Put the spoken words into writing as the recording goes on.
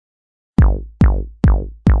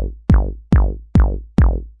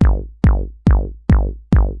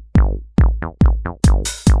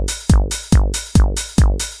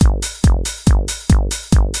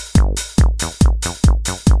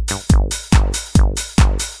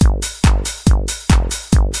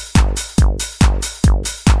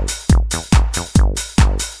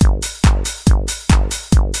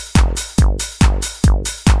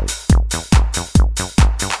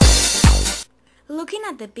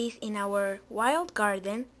the bees in our wild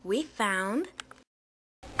garden, we found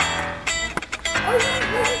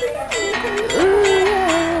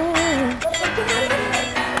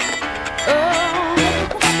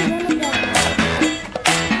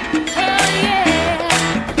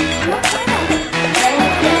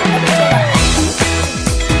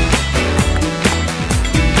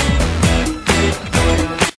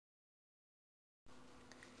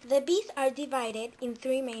the bees are divided in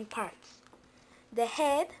three main parts. The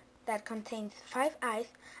head, that contains 5 eyes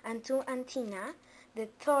and 2 antennae, the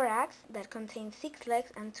thorax, that contains 6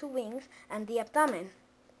 legs and 2 wings, and the abdomen.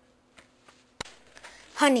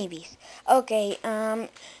 Honeybees. Okay,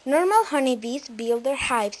 normal honeybees build their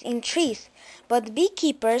hives in trees, but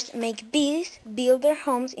beekeepers make bees build their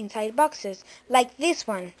homes inside boxes, like this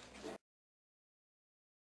one.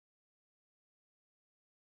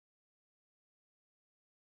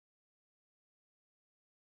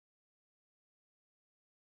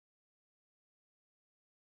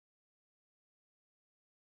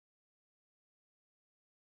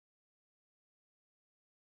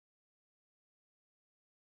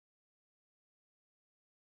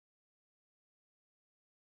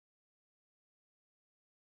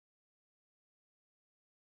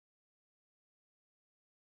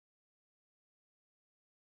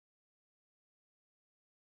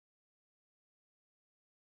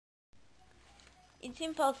 It's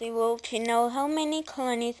impossible to know how many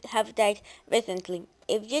colonies have died recently.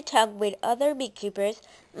 If you talk with other beekeepers,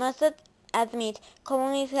 most admit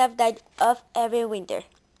colonies have died off every winter.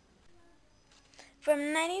 From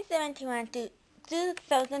 1971 to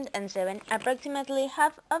 2007, approximately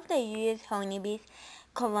half of the U.S. honeybees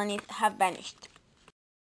colonies have vanished.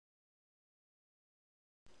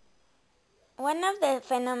 One of the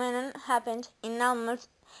phenomena happened in almonds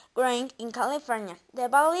growing in California. The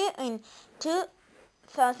value in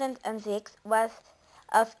 2006 was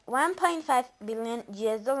of 1.5 billion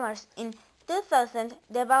US dollars. In 2000,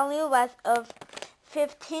 the value was of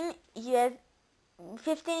 15 billion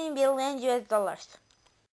US dollars.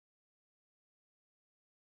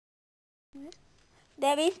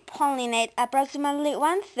 The bees pollinate approximately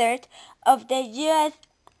 1/3 of the U.S.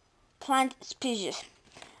 plant species.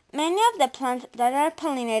 Many of the plants that are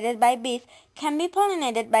pollinated by bees can be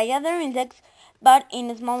pollinated by other insects, but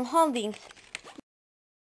in small holdings.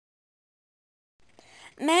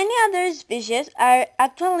 Many other species are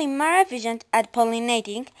actually more efficient at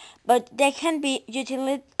pollinating, but they can be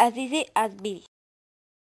utilized as easy as bees.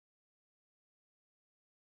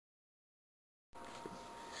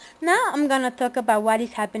 Now I'm gonna talk about what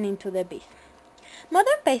is happening to the bees.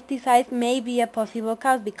 Modern pesticides may be a possible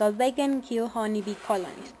cause because they can kill honeybee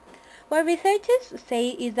colonies. What researchers say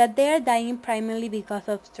is that they are dying primarily because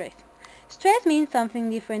of stress. Stress means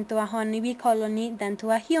something different to a honeybee colony than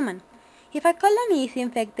to a human. If a colony is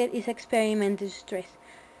infected, it's experimental stress.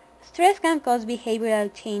 Stress can cause behavioral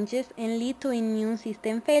changes and lead to immune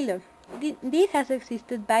system failure. This has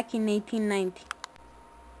existed back in 1890.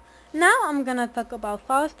 Now I'm gonna talk about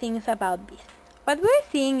false things about bees. What we're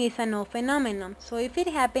seeing is an old phenomenon, so if it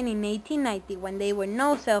happened in 1890 when there were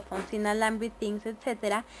no cell phones, inalambric things,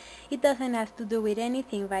 etc., it doesn't have to do with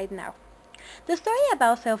anything right now. The story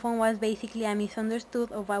about cell phone was basically a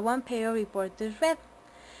misunderstood of what one pair of reporters read.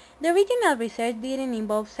 The original research didn't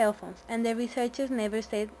involve cell phones, and the researchers never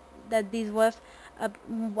said that this was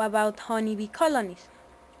about honeybee colonies.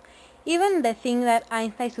 Even the thing that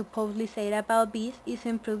Einstein supposedly said about bees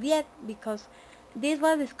isn't proved yet, because this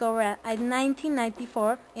was discovered in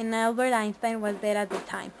 1994 and Albert Einstein was there at the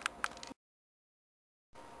time.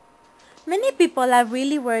 Many people are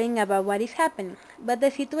really worrying about what is happening, but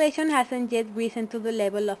the situation hasn't yet risen to the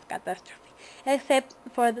level of catastrophe, except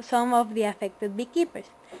for some of the affected beekeepers.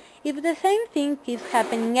 If the same thing keeps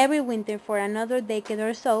happening every winter for another decade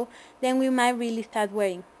or so, then we might really start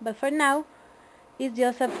worrying. But for now, it's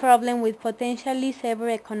just a problem with potentially severe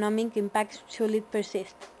economic impacts should it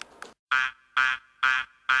persist.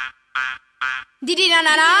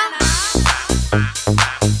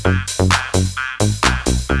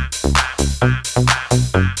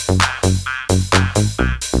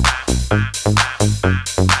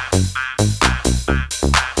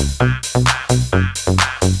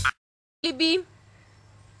 Bee.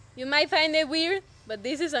 You might find it weird, but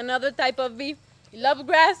this is another type of bee. It loves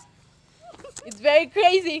grass. It's very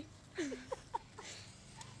crazy.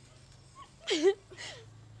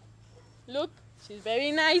 Look, she's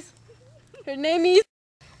very nice. Her name is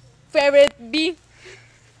Ferret Bee.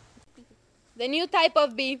 The new type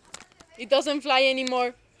of bee. It doesn't fly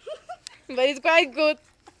anymore, but it's quite good.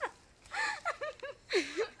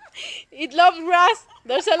 It loves grass.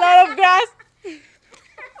 There's a lot of grass.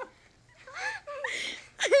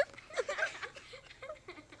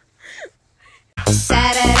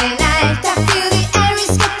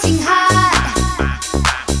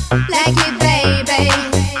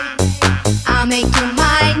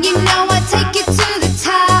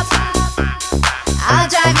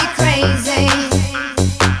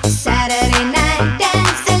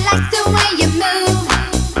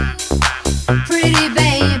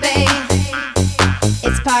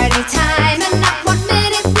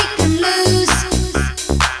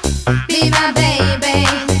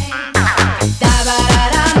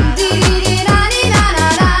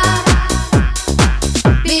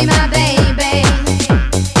 be my baby.